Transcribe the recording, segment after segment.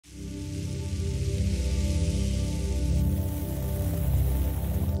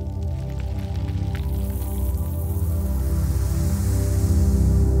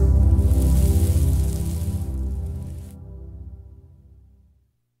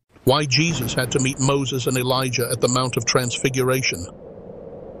Why Jesus had to meet Moses and Elijah at the Mount of Transfiguration.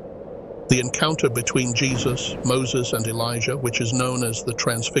 The encounter between Jesus, Moses, and Elijah, which is known as the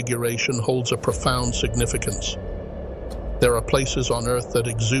Transfiguration, holds a profound significance. There are places on earth that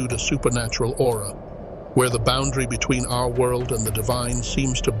exude a supernatural aura, where the boundary between our world and the divine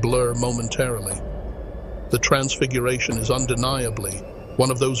seems to blur momentarily. The Transfiguration is undeniably one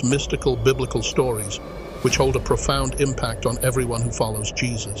of those mystical biblical stories which hold a profound impact on everyone who follows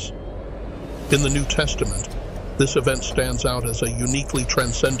Jesus. In the New Testament, this event stands out as a uniquely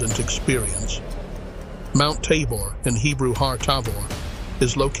transcendent experience. Mount Tabor, in Hebrew Har Tavor,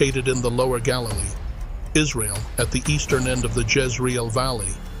 is located in the Lower Galilee, Israel, at the eastern end of the Jezreel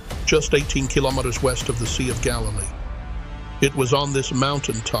Valley, just 18 kilometers west of the Sea of Galilee. It was on this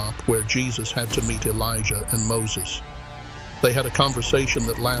mountaintop where Jesus had to meet Elijah and Moses. They had a conversation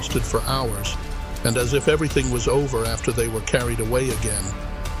that lasted for hours, and as if everything was over after they were carried away again,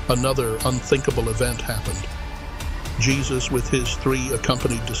 another unthinkable event happened. Jesus, with his 3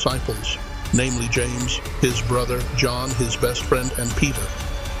 accompanied disciples, namely James, his brother, John, his best friend, and Peter,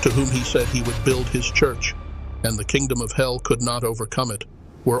 to whom he said he would build his church, and the kingdom of hell could not overcome it,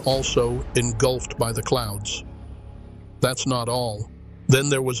 were also engulfed by the clouds. That's not all. Then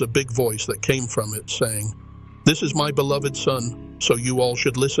there was a big voice that came from it saying, "This is my beloved Son, so you all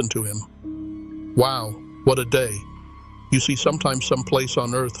should listen to him." Wow, what a day. You see, sometimes some place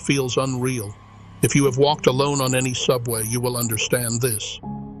on earth feels unreal. If you have walked alone on any subway, you will understand this.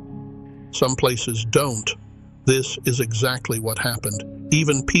 Some places don't. This is exactly what happened.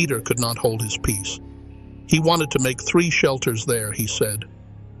 Even Peter could not hold his peace. He wanted to make 3 shelters there, he said.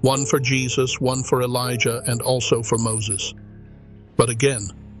 1 for Jesus, 1 for Elijah, and also for Moses. But again,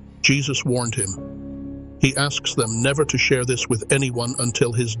 Jesus warned him. He asks them never to share this with anyone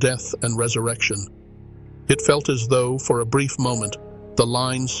until his death and resurrection. It felt as though, for a brief moment, the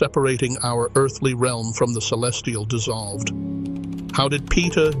line separating our earthly realm from the celestial dissolved. How did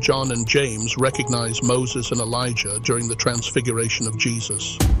Peter, John, and James recognize Moses and Elijah during the transfiguration of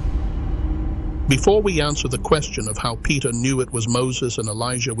Jesus? Before we answer the question of how Peter knew it was Moses and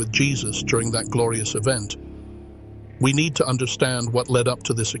Elijah with Jesus during that glorious event, we need to understand what led up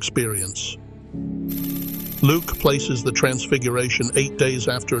to this experience. Luke places the Transfiguration 8 days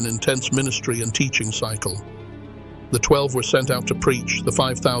after an intense ministry and teaching cycle. The 12 were sent out to preach, the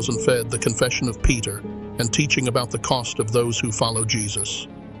 5,000 fed, the confession of Peter, and teaching about the cost of those who follow Jesus.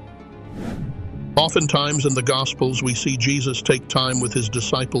 Oftentimes in the Gospels, we see Jesus take time with his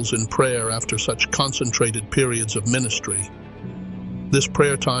disciples in prayer after such concentrated periods of ministry. This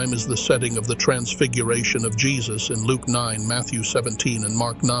prayer time is the setting of the Transfiguration of Jesus in Luke 9, Matthew 17, and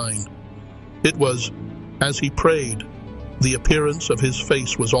Mark 9. It was, as he prayed, the appearance of his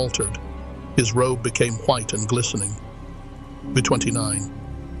face was altered. His robe became white and glistening. Verse 29.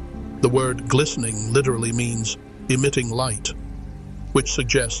 The word glistening literally means emitting light, which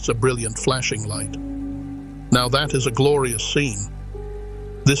suggests a brilliant flashing light. Now that is a glorious scene.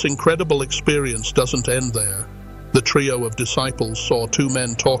 This incredible experience doesn't end there. The trio of disciples saw 2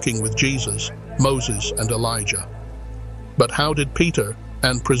 men talking with Jesus, Moses and Elijah. But how did Peter,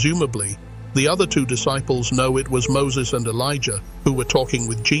 and presumably the other 2 disciples, know it was Moses and Elijah who were talking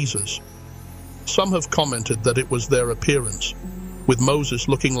with Jesus? Some have commented that it was their appearance, with Moses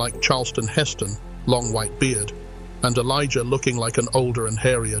looking like Charleston Heston, long white beard, and Elijah looking like an older and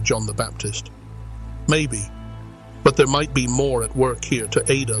hairier John the Baptist. Maybe, but there might be more at work here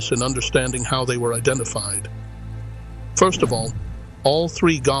to aid us in understanding how they were identified. First of all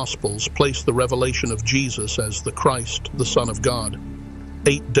 3 Gospels place the revelation of Jesus as the Christ, the Son of God,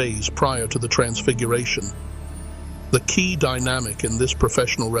 8 days prior to the Transfiguration. The key dynamic in this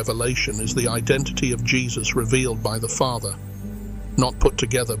professional revelation is the identity of Jesus revealed by the Father, not put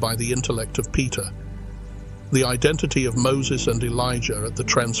together by the intellect of Peter. The identity of Moses and Elijah at the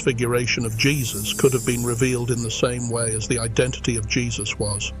Transfiguration of Jesus could have been revealed in the same way as the identity of Jesus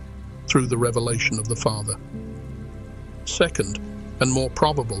was, through the revelation of the Father. Second, and more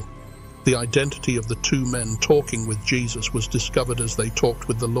probable, the identity of the 2 men talking with Jesus was discovered as they talked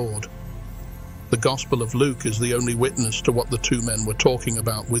with the Lord. The Gospel of Luke is the only witness to what the 2 men were talking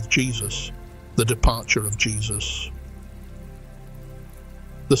about with Jesus, the departure of Jesus.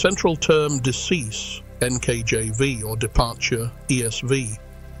 The central term decease, NKJV, or departure, ESV,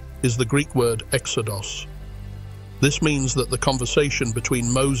 is the Greek word exodos. This means that the conversation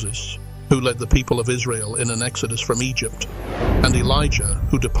between Moses, who led the people of Israel in an exodus from Egypt, and Elijah,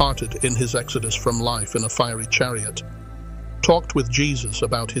 who departed in his exodus from life in a fiery chariot, talked with Jesus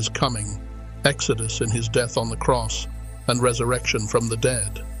about his coming, exodus in his death on the cross, and resurrection from the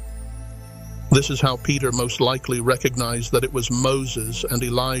dead. This is how Peter most likely recognized that it was Moses and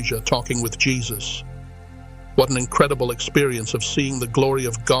Elijah talking with Jesus. What an incredible experience of seeing the glory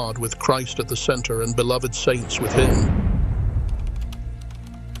of God with Christ at the center and beloved saints with him.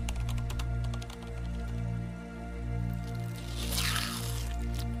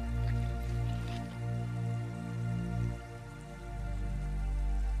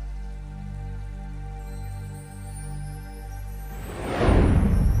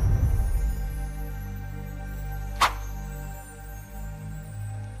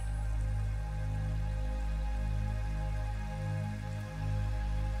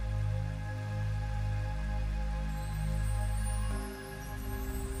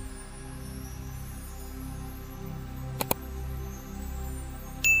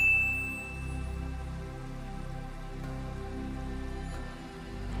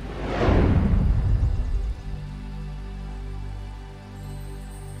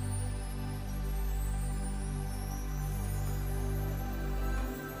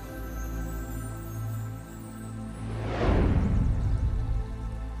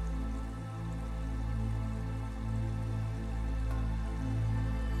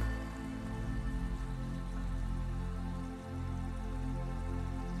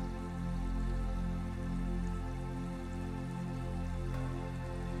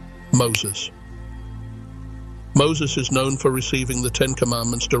 Moses. Moses is known for receiving the 10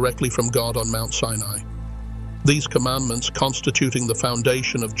 Commandments directly from God on Mount Sinai. These commandments, constituting the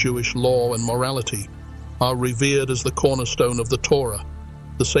foundation of Jewish law and morality, are revered as the cornerstone of the Torah,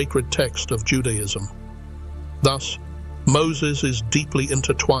 the sacred text of Judaism. Thus, Moses is deeply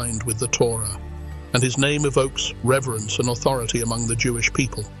intertwined with the Torah, and his name evokes reverence and authority among the Jewish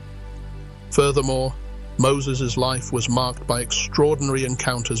people. Furthermore, Moses' life was marked by extraordinary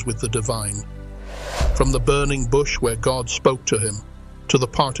encounters with the divine. From the burning bush where God spoke to him, to the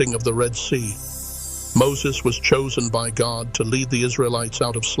parting of the Red Sea, Moses was chosen by God to lead the Israelites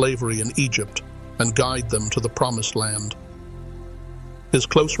out of slavery in Egypt and guide them to the Promised Land. His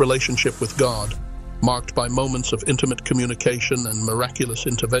close relationship with God, marked by moments of intimate communication and miraculous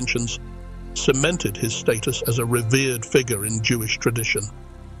interventions, cemented his status as a revered figure in Jewish tradition.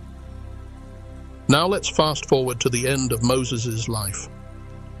 Now let's fast forward to the end of Moses' life.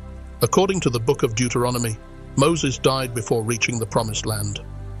 According to the book of Deuteronomy, Moses died before reaching the Promised Land,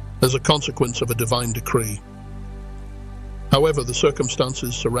 as a consequence of a divine decree. However, the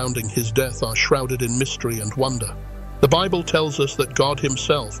circumstances surrounding his death are shrouded in mystery and wonder. The Bible tells us that God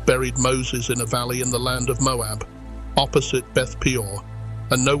himself buried Moses in a valley in the land of Moab, opposite Beth Peor,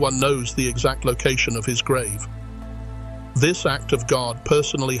 and no one knows the exact location of his grave. This act of God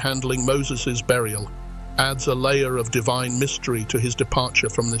personally handling Moses' burial adds a layer of divine mystery to his departure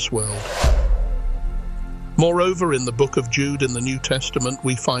from this world. Moreover, in the book of Jude in the New Testament,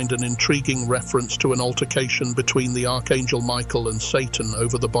 we find an intriguing reference to an altercation between the archangel Michael and Satan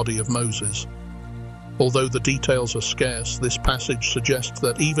over the body of Moses. Although the details are scarce, this passage suggests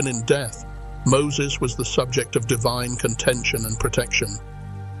that even in death, Moses was the subject of divine contention and protection.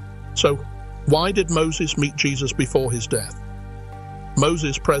 So, why did Moses meet Jesus before his death?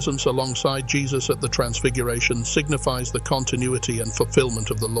 Moses' presence alongside Jesus at the Transfiguration signifies the continuity and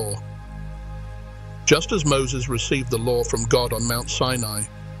fulfillment of the law. Just as Moses received the law from God on Mount Sinai,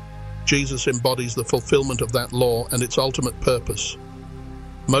 Jesus embodies the fulfillment of that law and its ultimate purpose.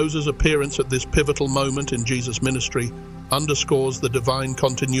 Moses' appearance at this pivotal moment in Jesus' ministry underscores the divine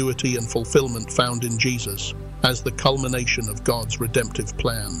continuity and fulfillment found in Jesus as the culmination of God's redemptive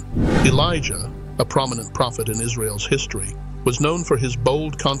plan. Elijah, a prominent prophet in Israel's history, was known for his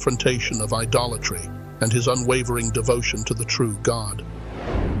bold confrontation of idolatry and his unwavering devotion to the true God.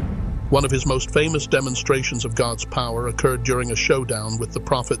 One of his most famous demonstrations of God's power occurred during a showdown with the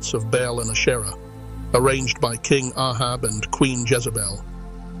prophets of Baal and Asherah, arranged by King Ahab and Queen Jezebel.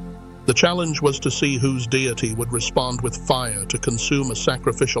 The challenge was to see whose deity would respond with fire to consume a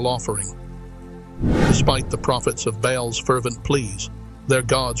sacrificial offering. Despite the prophets of Baal's fervent pleas, their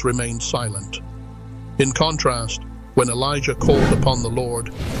gods remained silent. In contrast, when Elijah called upon the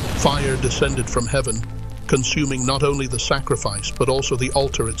Lord, fire descended from heaven, consuming not only the sacrifice but also the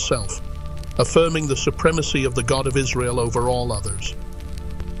altar itself, affirming the supremacy of the God of Israel over all others.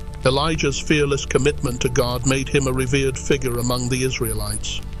 Elijah's fearless commitment to God made him a revered figure among the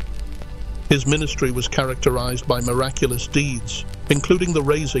Israelites. His ministry was characterized by miraculous deeds, including the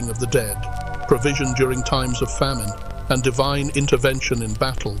raising of the dead, provision during times of famine, and divine intervention in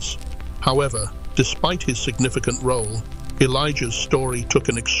battles. However, despite his significant role, Elijah's story took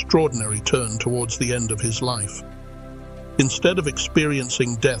an extraordinary turn towards the end of his life. Instead of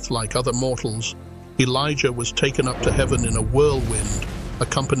experiencing death like other mortals, Elijah was taken up to heaven in a whirlwind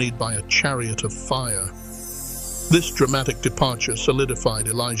accompanied by a chariot of fire. This dramatic departure solidified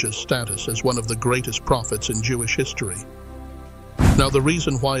Elijah's status as one of the greatest prophets in Jewish history. Now, the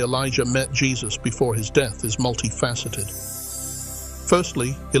reason why Elijah met Jesus before his death is multifaceted.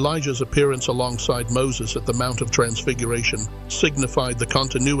 Firstly, Elijah's appearance alongside Moses at the Mount of Transfiguration signified the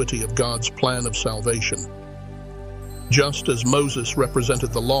continuity of God's plan of salvation. Just as Moses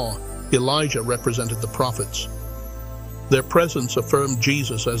represented the law, Elijah represented the prophets. Their presence affirmed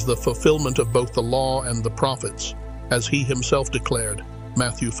Jesus as the fulfillment of both the law and the prophets, as he himself declared,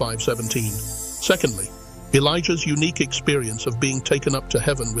 Matthew 5:17. Secondly, Elijah's unique experience of being taken up to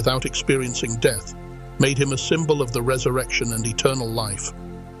heaven without experiencing death made him a symbol of the resurrection and eternal life.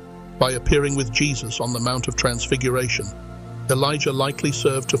 By appearing with Jesus on the Mount of Transfiguration, Elijah likely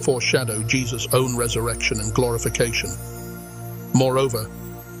served to foreshadow Jesus' own resurrection and glorification. Moreover,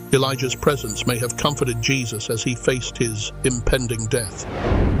 Elijah's presence may have comforted Jesus as he faced his impending death,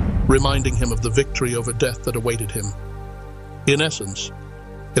 reminding him of the victory over death that awaited him. In essence,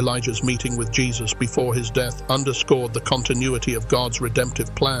 Elijah's meeting with Jesus before his death underscored the continuity of God's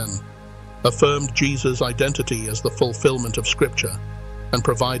redemptive plan, affirmed Jesus' identity as the fulfillment of Scripture, and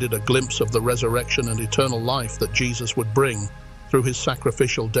provided a glimpse of the resurrection and eternal life that Jesus would bring through his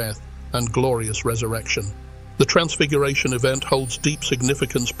sacrificial death and glorious resurrection. The Transfiguration event holds deep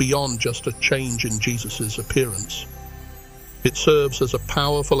significance beyond just a change in Jesus' appearance. It serves as a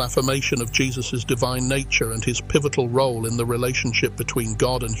powerful affirmation of Jesus' divine nature and his pivotal role in the relationship between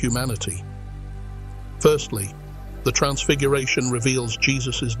God and humanity. Firstly, the Transfiguration reveals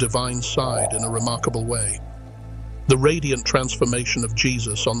Jesus' divine side in a remarkable way. The radiant transformation of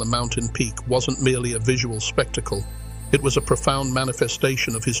Jesus on the mountain peak wasn't merely a visual spectacle, it was a profound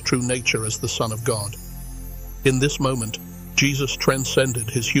manifestation of his true nature as the Son of God. In this moment, Jesus transcended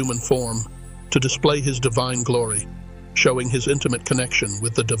his human form to display his divine glory, showing his intimate connection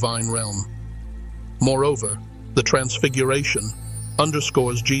with the divine realm. Moreover, the Transfiguration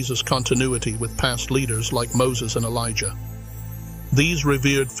underscores Jesus' continuity with past leaders like Moses and Elijah. These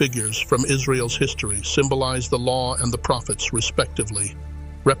revered figures from Israel's history symbolize the law and the prophets respectively,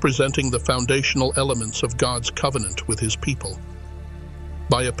 representing the foundational elements of God's covenant with his people.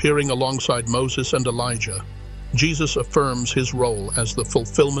 By appearing alongside Moses and Elijah, Jesus affirms his role as the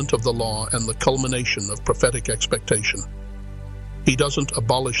fulfillment of the law and the culmination of prophetic expectation. He doesn't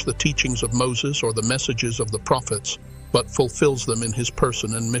abolish the teachings of Moses or the messages of the prophets, but fulfills them in his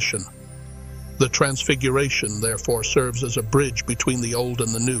person and mission. The Transfiguration, therefore, serves as a bridge between the old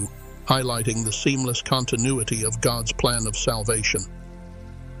and the new, highlighting the seamless continuity of God's plan of salvation.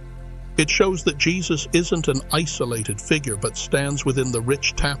 It shows that Jesus isn't an isolated figure, but stands within the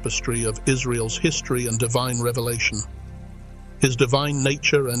rich tapestry of Israel's history and divine revelation. His divine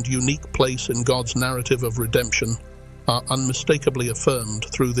nature and unique place in God's narrative of redemption are unmistakably affirmed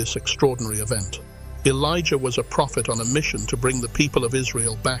through this extraordinary event. Elijah was a prophet on a mission to bring the people of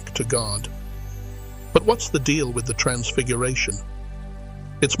Israel back to God. But what's the deal with the Transfiguration?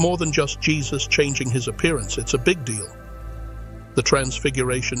 It's more than just Jesus changing his appearance, it's a big deal. The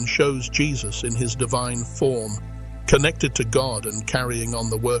Transfiguration shows Jesus in his divine form, connected to God and carrying on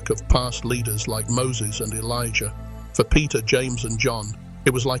the work of past leaders like Moses and Elijah. For Peter, James, and John,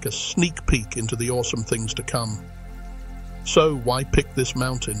 it was like a sneak peek into the awesome things to come. So why pick this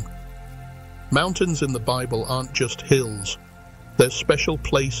mountain? Mountains in the Bible aren't just hills. They're special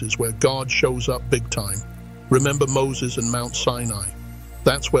places where God shows up big time. Remember Moses and Mount Sinai.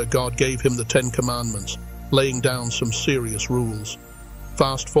 That's where God gave him the 10 Commandments, laying down some serious rules.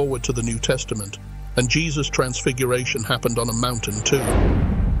 Fast forward to the New Testament, and Jesus' Transfiguration happened on a mountain too.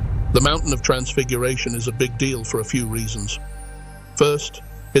 The Mountain of Transfiguration is a big deal for a few reasons. First,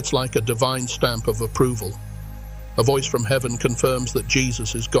 it's like a divine stamp of approval. A voice from heaven confirms that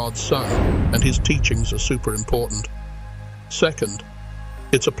Jesus is God's Son, and his teachings are super important. Second,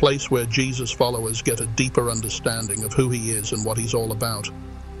 it's a place where Jesus' followers get a deeper understanding of who he is and what he's all about.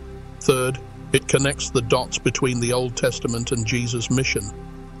 Third, it connects the dots between the Old Testament and Jesus' mission,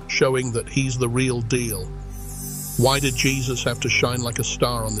 showing that he's the real deal. Why did Jesus have to shine like a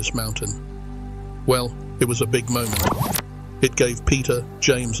star on this mountain? Well, it was a big moment. It gave Peter,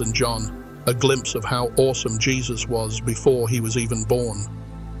 James, and John a glimpse of how awesome Jesus was before he was even born.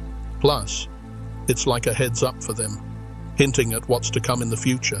 Plus, it's like a heads up for them, hinting at what's to come in the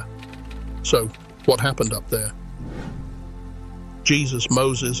future. So, what happened up there? Jesus,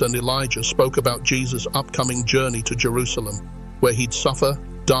 Moses, and Elijah spoke about Jesus' upcoming journey to Jerusalem, where he'd suffer,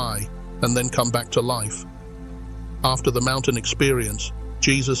 die, and then come back to life. After the mountain experience,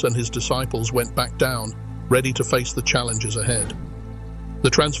 Jesus and his disciples went back down, ready to face the challenges ahead. The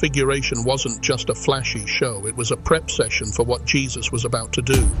Transfiguration wasn't just a flashy show, it was a prep session for what Jesus was about to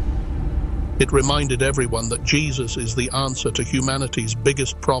do. It reminded everyone that Jesus is the answer to humanity's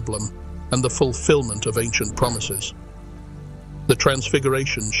biggest problem and the fulfillment of ancient promises. The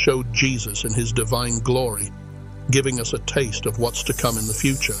Transfiguration showed Jesus in his divine glory, giving us a taste of what's to come in the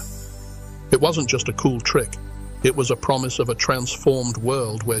future. It wasn't just a cool trick, it was a promise of a transformed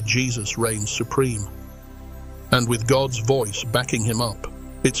world where Jesus reigns supreme. And with God's voice backing him up,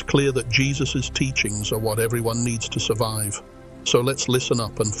 it's clear that Jesus' teachings are what everyone needs to survive. So let's listen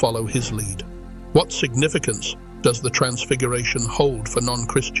up and follow his lead. What significance does the Transfiguration hold for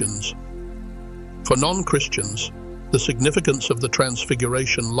non-Christians? For non-Christians, the significance of the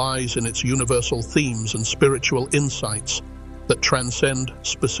Transfiguration lies in its universal themes and spiritual insights that transcend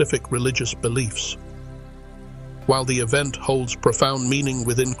specific religious beliefs. While the event holds profound meaning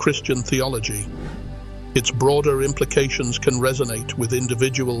within Christian theology, its broader implications can resonate with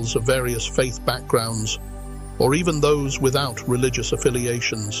individuals of various faith backgrounds, or even those without religious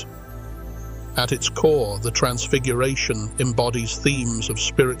affiliations. At its core, the Transfiguration embodies themes of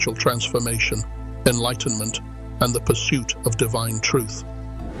spiritual transformation, enlightenment, and the pursuit of divine truth.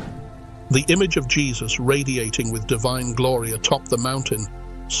 The image of Jesus radiating with divine glory atop the mountain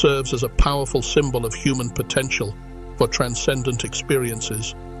serves as a powerful symbol of human potential for transcendent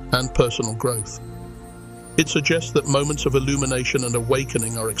experiences and personal growth. It suggests that moments of illumination and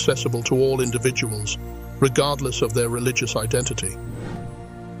awakening are accessible to all individuals, regardless of their religious identity.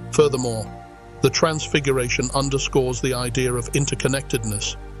 Furthermore, the Transfiguration underscores the idea of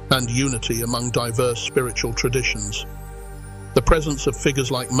interconnectedness and unity among diverse spiritual traditions. The presence of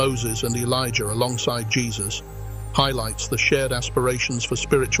figures like Moses and Elijah alongside Jesus highlights the shared aspirations for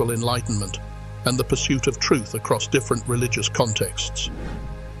spiritual enlightenment and the pursuit of truth across different religious contexts.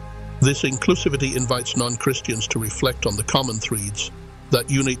 This inclusivity invites non-Christians to reflect on the common threads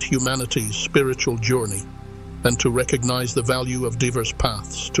that unite humanity's spiritual journey and to recognize the value of diverse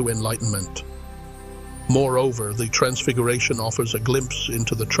paths to enlightenment. Moreover, the Transfiguration offers a glimpse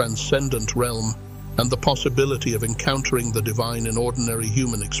into the transcendent realm and the possibility of encountering the divine in ordinary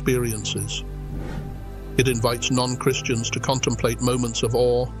human experiences. It invites non-Christians to contemplate moments of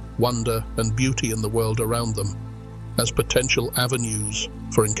awe, wonder, and beauty in the world around them as potential avenues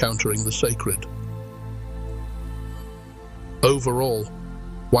for encountering the sacred. Overall,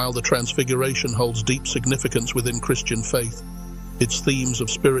 while the Transfiguration holds deep significance within Christian faith, its themes of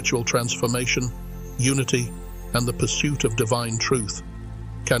spiritual transformation, unity, and the pursuit of divine truth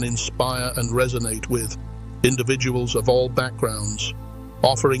can inspire and resonate with individuals of all backgrounds,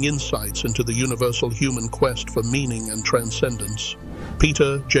 offering insights into the universal human quest for meaning and transcendence.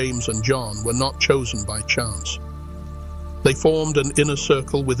 Peter, James, and John were not chosen by chance. They formed an inner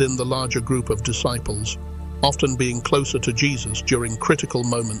circle within the larger group of disciples, often being closer to Jesus during critical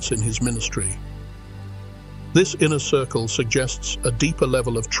moments in his ministry. This inner circle suggests a deeper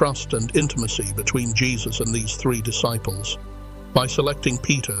level of trust and intimacy between Jesus and these three disciples. By selecting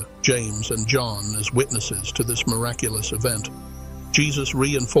Peter, James, and John as witnesses to this miraculous event, Jesus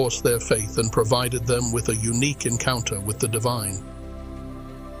reinforced their faith and provided them with a unique encounter with the divine.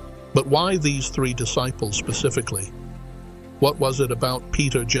 But why these three disciples specifically? What was it about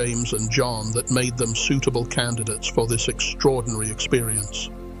Peter, James, and John that made them suitable candidates for this extraordinary experience?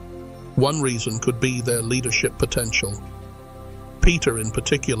 One reason could be their leadership potential. Peter, in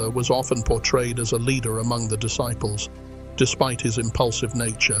particular, was often portrayed as a leader among the disciples, despite his impulsive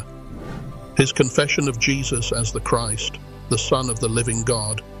nature. His confession of Jesus as the Christ, the Son of the living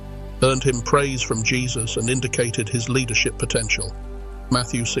God, earned him praise from Jesus and indicated his leadership potential.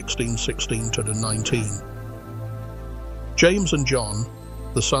 Matthew 16:16-19. James and John,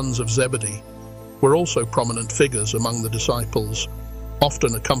 the sons of Zebedee, were also prominent figures among the disciples,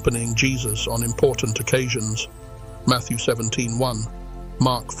 often accompanying Jesus on important occasions. Matthew 17:1,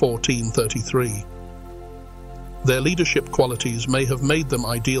 Mark 14:33. Their leadership qualities may have made them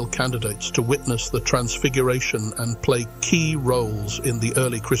ideal candidates to witness the Transfiguration and play key roles in the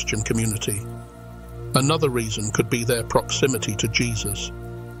early Christian community. Another reason could be their proximity to Jesus.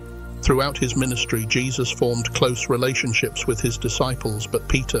 Throughout his ministry, Jesus formed close relationships with his disciples, but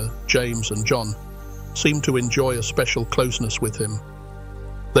Peter, James, and John seemed to enjoy a special closeness with him.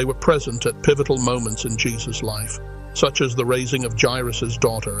 They were present at pivotal moments in Jesus' life, such as the raising of Jairus'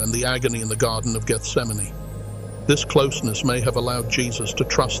 daughter and the agony in the Garden of Gethsemane. This closeness may have allowed Jesus to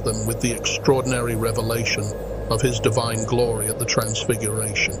trust them with the extraordinary revelation of his divine glory at the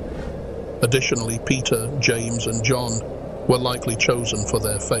Transfiguration. Additionally, Peter, James, and John were likely chosen for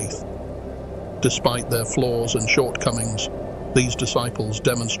their faith. Despite their flaws and shortcomings, these disciples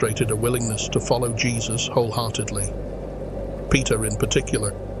demonstrated a willingness to follow Jesus wholeheartedly. Peter, in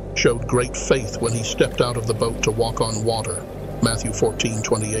particular, showed great faith when he stepped out of the boat to walk on water, Matthew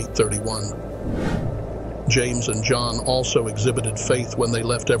 14:28-31. James and John also exhibited faith when they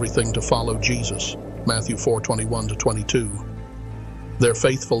left everything to follow Jesus, Matthew 4:21-22. Their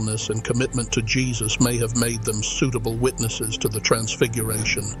faithfulness and commitment to Jesus may have made them suitable witnesses to the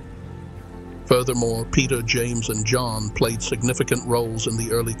Transfiguration. Furthermore, Peter, James, and John played significant roles in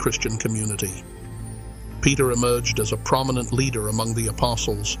the early Christian community. Peter emerged as a prominent leader among the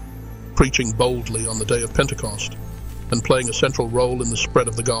apostles, preaching boldly on the day of Pentecost and playing a central role in the spread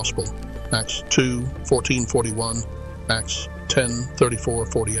of the gospel, Acts 2:14-41, Acts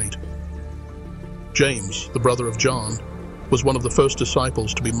 10:34-48. James, the brother of John, was one of the first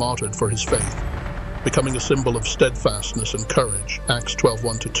disciples to be martyred for his faith, becoming a symbol of steadfastness and courage, Acts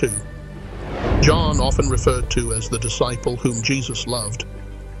 12:1-2. John, often referred to as the disciple whom Jesus loved,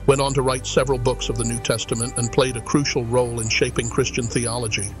 went on to write several books of the New Testament and played a crucial role in shaping Christian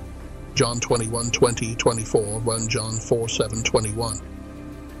theology, John 21:20-24, 1 John 4:7-21.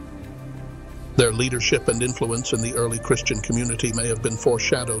 Their leadership and influence in the early Christian community may have been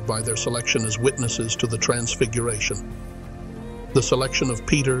foreshadowed by their selection as witnesses to the Transfiguration. The selection of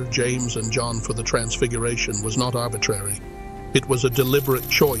Peter, James, and John for the Transfiguration was not arbitrary. It was a deliberate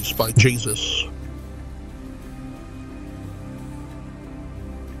choice by Jesus.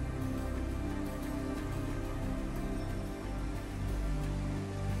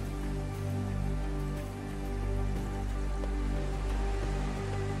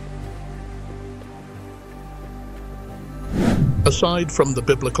 Aside from the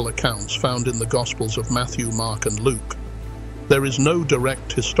biblical accounts found in the Gospels of Matthew, Mark, and Luke, there is no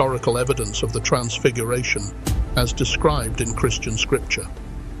direct historical evidence of the Transfiguration as described in Christian scripture.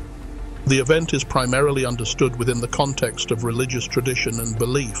 The event is primarily understood within the context of religious tradition and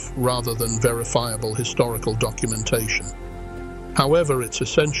belief rather than verifiable historical documentation. However, it's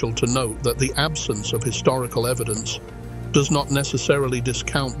essential to note that the absence of historical evidence does not necessarily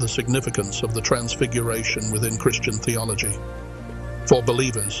discount the significance of the Transfiguration within Christian theology. For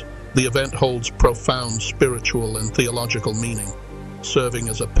believers, the event holds profound spiritual and theological meaning, serving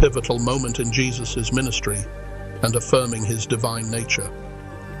as a pivotal moment in Jesus' ministry and affirming his divine nature.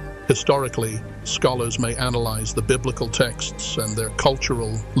 Historically, scholars may analyze the biblical texts and their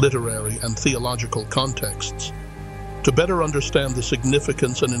cultural, literary, and theological contexts to better understand the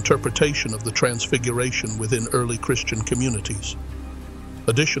significance and interpretation of the Transfiguration within early Christian communities.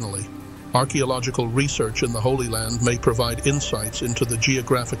 Additionally, archaeological research in the Holy Land may provide insights into the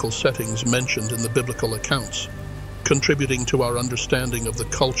geographical settings mentioned in the biblical accounts, contributing to our understanding of the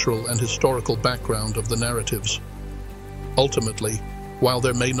cultural and historical background of the narratives. Ultimately, while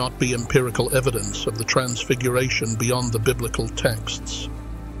there may not be empirical evidence of the Transfiguration beyond the biblical texts,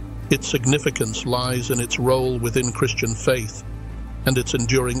 its significance lies in its role within Christian faith and its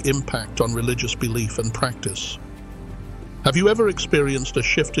enduring impact on religious belief and practice. Have you ever experienced a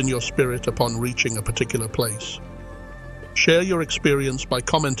shift in your spirit upon reaching a particular place? Share your experience by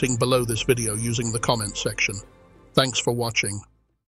commenting below this video using the comment section. Thanks for watching.